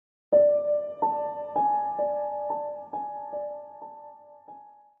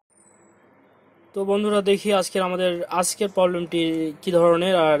তো বন্ধুরা দেখি আজকের প্রবলেমটি কি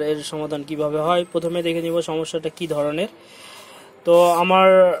ধরনের আর এর সমাধান কিভাবে হয়। প্রথমে দেখে নিব সমস্যাটা কি ধরনের। তো আমার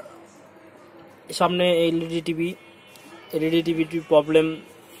সামনে এলইডি টিভিটির প্রবলেম।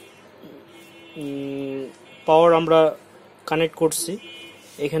 পাওয়ার আমরা কানেক্ট করছি,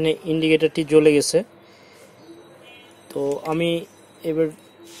 এখানে ইন্ডিকেটরটি জ্বলে গেছে। তো আমি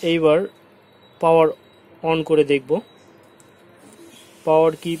এইবার পাওয়ার অন করে দেখব।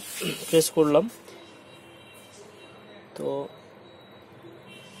 পাওয়ার কি প্রেস করলাম, তো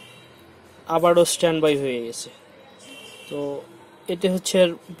আবারও স্ট্যান্ড বাই হয়ে গেছে। তো এটি হচ্ছে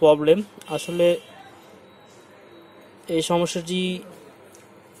প্রবলেম। আসলে এই সমস্যাটি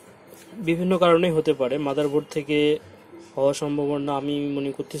বিভিন্ন কারণেই হতে পারে, মাদারবোর্ড থেকে হওয়ার সম্ভাবনা আমি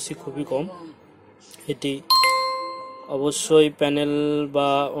মনে করতেছি খুবই কম। এটি অবশ্যই প্যানেল বা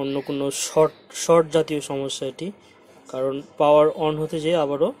অন্য কোনো শর্ট জাতীয় সমস্যা এটি, কারণ পাওয়ার অন হতে যেয়ে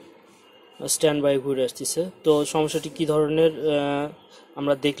আবারও স্ট্যান্ড বাই ঘুরে আসতেছে। তো সমস্যাটি কি ধরনের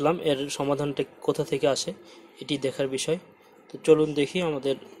আমরা দেখলাম, এর সমাধানটা কোথা থেকে আসে এটি দেখার বিষয়। তো চলুন দেখি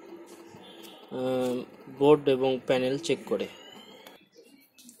আমাদের বোর্ড এবং প্যানেল চেক করে।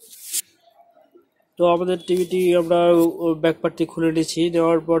 তো আমাদের টিভিটি আমরা ব্যাকপার্টটি খুলে নিয়েছি,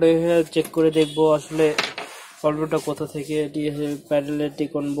 নেওয়ার পরে চেক করে দেখব আসলে প্রবলেমটা কোথা থেকে। এটি প্যানেলের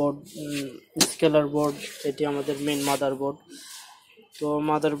টিকন বোর্ড, স্কেলার বোর্ড, এটি আমাদের মেন মাদারবোর্ড। তো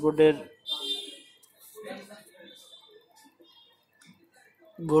মাদারবোর্ডের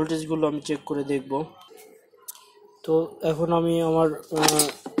ভোল্টেজগুলো আমি চেক করে দেখব। তো এখন আমি আমার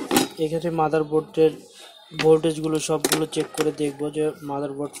এখানে মাদারবোর্ডের ভোল্টেজগুলো সবগুলো চেক করে দেখব যে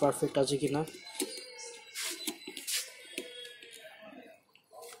মাদারবোর্ড পারফেক্ট আছে কিনা।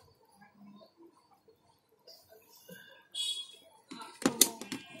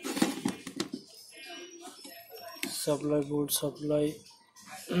 সাপ্লাই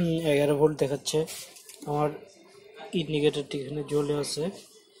 11 ভোল্ট দেখাচ্ছে। আমার ইন্ডিকেটরটি এখানে জ্বলে আছে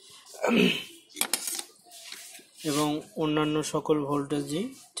এবং অন্যান্য সকল ভোল্টেজই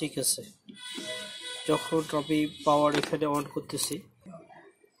ঠিক আছে। যখন আমি পাওয়ার এখানে অন করতেছি,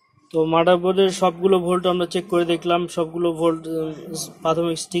 তো মাদারবোর্ডের সবগুলো ভোল্ট আমরা চেক করে দেখলাম, সবগুলো ভোল্ট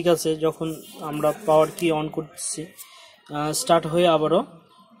প্রাথমিক ঠিক আছে। যখন আমরা পাওয়ার কি অন করতেছি, স্টার্ট হয়ে আবারও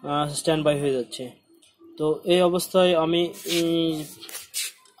স্ট্যান্ড বাই হয়ে যাচ্ছে। তো এই অবস্থায় আমি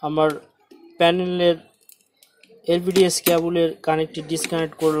আমার প্যানেলের এলভিডিএস কেবলের কানেক্টটি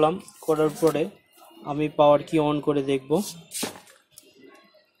ডিসকানেক্ট করলাম। করার পরে আমি পাওয়ার কি অন করে দেখব।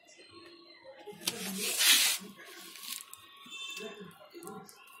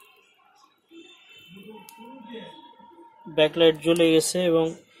 ব্যাকলাইট জ্বলে গেছে এবং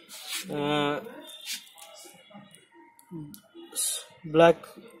ব্ল্যাক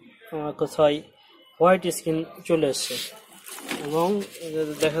কোথায় হোয়াইট স্ক্রিন চলে আসছে এবং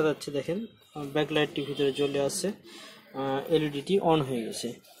দেখা যাচ্ছে, দেখেন ব্যাকলাইটটি ভিতরে চলে আসছে, এলইডিটি অন হয়ে গেছে।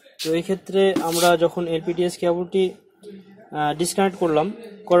 তো এই ক্ষেত্রে আমরা যখন এলপিডিএস কেবলটি ডিসকানেক্ট করলাম,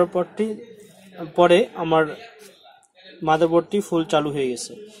 করার পরে আমার মাদারবোর্ডটি ফুল চালু হয়ে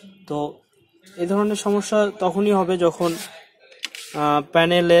গেছে। তো এই ধরনের সমস্যা তখনই হবে যখন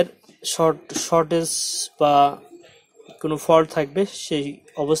প্যানেলের শর্টেজ বা কোনো ফল্ট থাকবে, সেই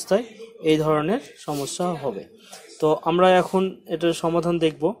অবস্থায় এই ধরনের সমস্যা হবে। তো আমরা এখন এটার সমাধান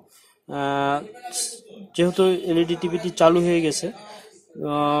দেখব। যেহেতু এলইডি টিভিটি চালু হয়ে গেছে,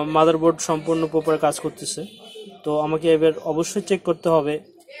 মাদারবোর্ড সম্পূর্ণ প্রপার কাজ করতেছে, তো আমাকে এবার অবশ্যই চেক করতে হবে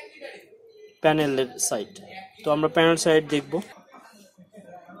প্যানেলের সাইড। তো আমরা প্যানেল সাইড দেখব।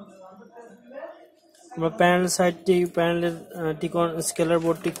 আমরা প্যানেলের টিকন স্কেলার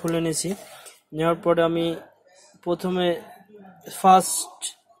বোর্ডটি খুলে নিয়েছি। নেওয়ার পরে আমি প্রথমে ফার্স্ট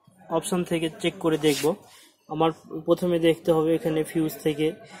অপশন থেকে চেক করে দেখব। আমার প্রথমে দেখতে হবে এখানে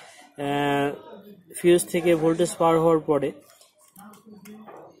ফিউজ থেকে ভোল্টেজ পার হওয়ার পরে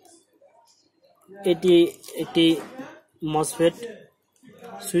এটি একটি মসফেট,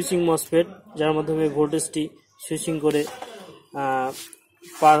 সুইচিং মসফেট, যার মাধ্যমে ভোল্টেজটি সুইচিং করে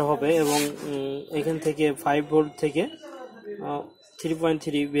পার হবে এবং এখান থেকে 5 ভোল্ট থেকে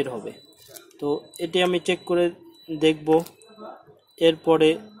 3.3 বের হবে। তো এটি আমি চেক করে দেখব। এরপরে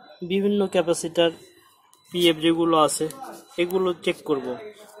বিভিন্ন ক্যাপাসিটার পিএফ যেগুলো আছে এগুলো চেক করব।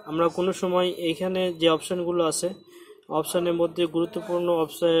 আমরা কোনো সময় এখানে যে অপশানগুলো আছে, অপশানের মধ্যে গুরুত্বপূর্ণ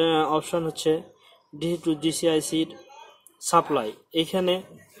অপশান হচ্ছে ডিসি টু ডিসি আইসির সাপ্লাই। এখানে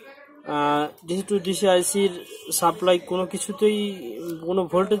ডিসি টু ডিসি আইসির সাপ্লাই কোনো কিছুতেই কোনো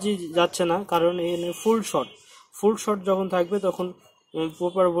ভোল্টেজই যাচ্ছে না, কারণ এখানে ফুল শর্ট যখন থাকবে তখন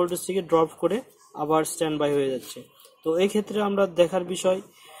প্রপার ভোল্টেজ থেকে ড্রপ করে আবার স্ট্যান্ড বাই হয়ে যাচ্ছে। তো এই ক্ষেত্রে আমরা দেখার বিষয়,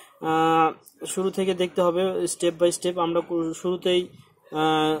 শুরু থেকে দেখতে হবে স্টেপ বাই স্টেপ। আমরা শুরুতেই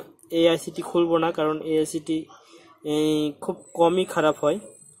এই আইসিটি খুলবো না, কারণ এই আইসিটি খুব কমই খারাপ হয়।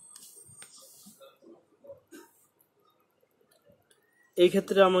 এই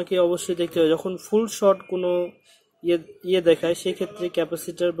ক্ষেত্রে আমাকে অবশ্যই দেখতে হবে, যখন ফুল শর্ট কোনো ইয়ে দেখায় সেই ক্ষেত্রে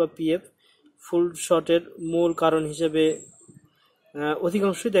ক্যাপাসিটর বা পিএফ ফুল শর্টের মূল কারণ হিসেবে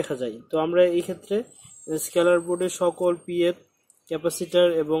অধিকাংশই দেখা যায়। তো আমরা এই ক্ষেত্রে স্কেলার বোর্ডের সকল পিএফ, ক্যাপাসিটর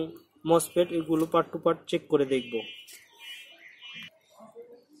এবং মসফেট এগুলো পার্ট টু পার্ট চেক করে দেখব।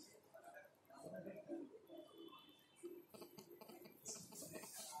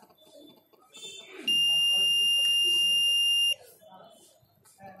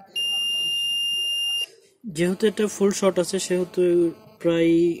 যেহেতু এটা ফুল শর্ট আছে সেহেতু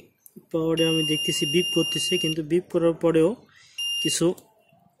প্রায় পাওয়ারে আমি দেখতেছি বিপ করতেছে, কিন্তু বিপ করার পরেও কিছু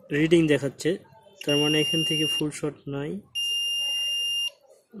রিডিং দেখাচ্ছে, তার মানে এখান থেকে ফুল শর্ট নাই।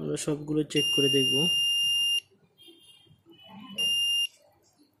 আমরা সবগুলো চেক করে দেখব।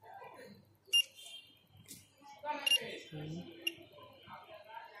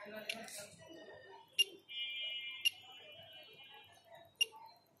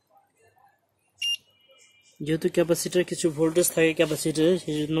 যেহেতু ক্যাপাসিটার কিছু ভোল্টেজ থাকে ক্যাপাসিটারে,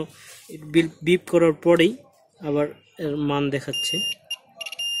 সেই জন্য বিপ করার পরেই আবার এর মান দেখাচ্ছে।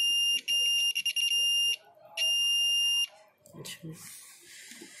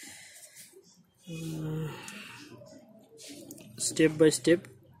 স্টেপ বাই স্টেপ,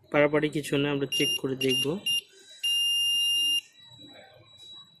 পারাপারি কিছু না, আমরা চেক করে দেখব।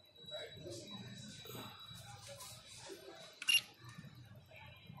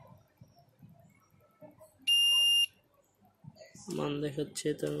 মান দেখাচ্ছে,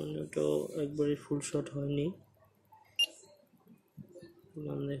 তার মানে ওটাও একবারে ফুল শট হয়নি,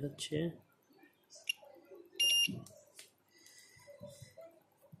 মান দেখাচ্ছে।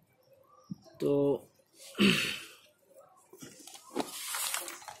 তো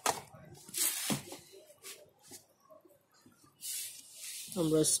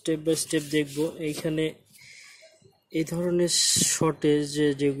আমরা স্টেপ বাই স্টেপ দেখব। এইখানে এই ধরনের শর্টেজ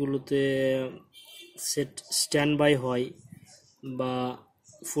যেগুলোতে সেট স্ট্যান্ড বাই হয় বা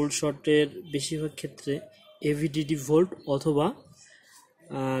ফুল শর্টের বেশিরভাগ ক্ষেত্রে এভিডিডি ভোল্ট অথবা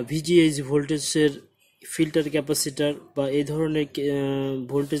ভিজিএইচ ভোল্টেজের ফিল্টার ক্যাপাসিটার বা এই ধরনের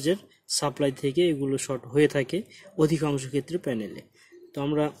ভোল্টেজের সাপ্লাই থেকে এগুলো শর্ট হয়ে থাকে অধিকাংশ ক্ষেত্রে প্যানেলে। তো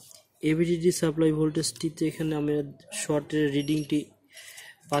আমরা এভিডিডি সাপ্লাই ভোল্টেজটিতে এখানে আমরা শর্টের রিডিংটি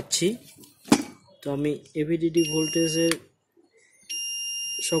পাচ্ছি। তো আমি এভিডিডি ভোল্টেজের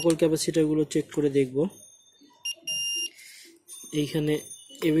সকল ক্যাপাসিটারগুলো চেক করে দেখব। এইখানে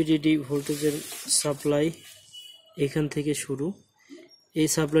এভিডিডি ভোল্টেজের সাপ্লাই এখান থেকে শুরু, এই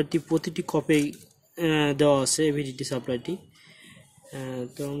সাপ্লাইটি প্রতিটি কপে দেওয়া আছে এভিডিডি সাপ্লাইটি।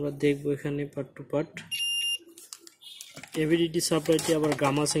 তো আমরা দেখব এখানে পার্ট টু পার্ট। এভিডিডি সাপ্লাইটি আবার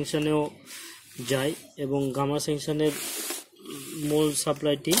গামা সেকশনেও যায় এবং গামা সেকশনের মূল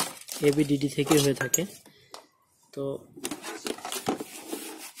সাপ্লাইটি এভিডিডি থেকে হয়ে থাকে। তো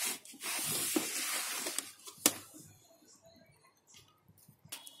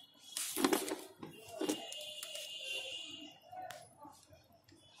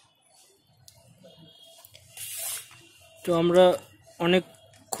আমরা অনেক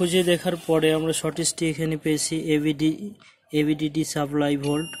খুঁজে দেখার পরে আমরা শর্টেজটি এখানে পেয়েছি এভিডিডি সাপ্লাই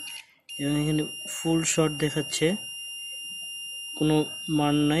ভোল্ট, এবং এখানে ফুল শর্ট দেখাচ্ছে, কোনো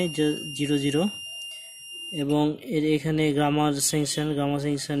মান নাই, যে 00। এবং এর এখানে গামা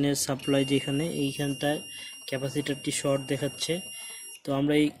সেকশনের সাপ্লাই যেখানে এইখানটায় ক্যাপাসিটারটি শর্ট দেখাচ্ছে। তো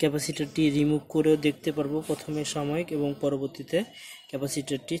আমরা এই ক্যাপাসিটারটি রিমুভ করেও দেখতে পারবো প্রথমে সাময়িক, এবং পরবর্তীতে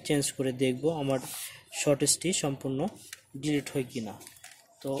ক্যাপাসিটারটি চেঞ্জ করে দেখব আমার শর্টেজটি সম্পূর্ণ ডিলিট হয় কিনা।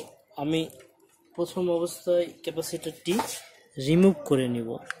 তো আমি প্রথম অবস্থায় ক্যাপাসিটারটি রিমুভ করে নিব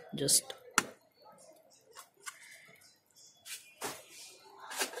জাস্ট।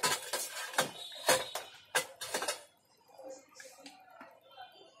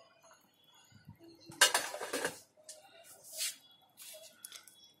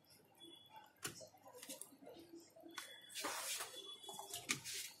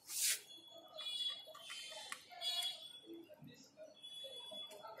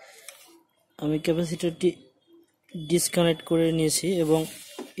 আমি ক্যাপাসিটরটি ডিসকানেক্ট করে নিয়েছি এবং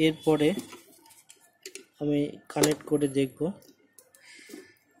এরপরে আমি কানেক্ট করে দেখব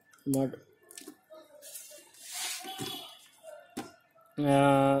আমার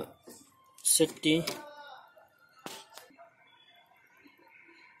সেটটি।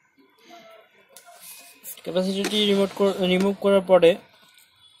 ক্যাপাসিটরটি রিমুভ করার পরে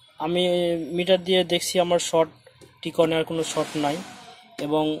আমি মিটার দিয়ে দেখছি আমার শর্ট টিকনে আর কোনো শর্ট নাই,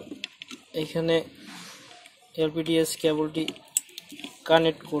 এবং এখানে এলপিডিএস কেবলটি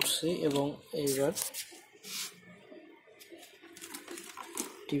কানেক্ট করছি এবং এইবার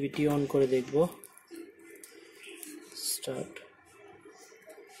টিভিটি অন করে দেখব। স্টার্ট।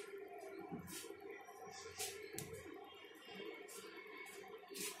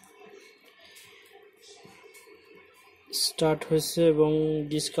 স্টার্ট হয়েছে এবং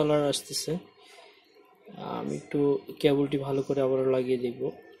ডিসকালার আসতেছে। আমি একটু কেবলটি ভালো করে আবার লাগিয়ে দেখব।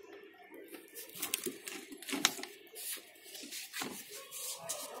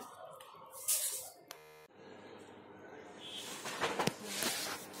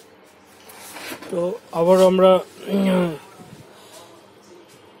 তো আবার আমরা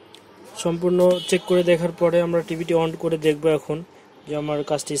সম্পূর্ণ চেক করে দেখার পরে আমরা টিভিটি অন করে দেখব এখন যে আমার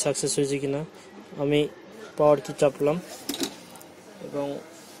কাজটি সাকসেস হয়েছে কিনা। আমি পাওয়ার কি চাপলাম এবং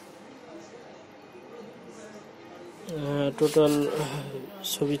টোটাল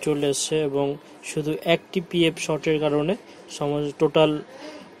ছবি চলে এসছে এবং শুধু একটি পিএফ শর্টের কারণে টোটাল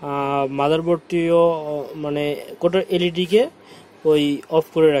মাদারবোর্ডটিও মানে টোটাল এলইডিকে ওই অফ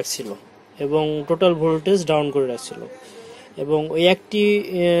করে রাখছিল এবং টোটাল ভোল্টেজ ডাউন করে রাখছিল। এবং ওই একটি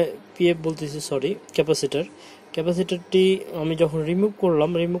পিএফ বলতেছি সরি ক্যাপাসিটরটি আমি যখন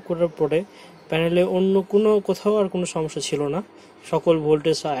রিমুভ করার পরে প্যানেলে অন্য কোথাও আর কোনো সমস্যা ছিল না, সকল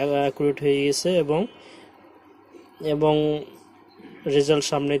ভোল্টেজ অ্যাকুরেট হয়ে গেছে এবং রেজাল্ট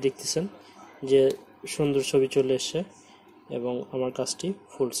সামনে দেখতেছেন যে সুন্দর ছবি চলে এসছে এবং আমার কাজটি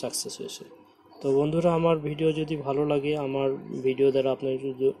ফুল সাকসেস হয়েছে। তো বন্ধুরা, আমার ভিডিও যদি ভালো লাগে, আমার ভিডিও দ্বারা আপনারা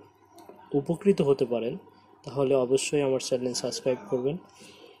যদি উপকৃত হতে পারেন, তাহলে অবশ্যই আমার চ্যানেল সাবস্ক্রাইব করবেন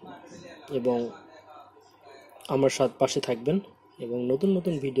এবং আমার পাশে থাকবেন এবং নতুন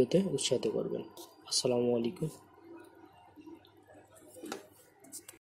নতুন ভিডিওতে উৎসাহিত করবেন। আসসালামু আলাইকুম।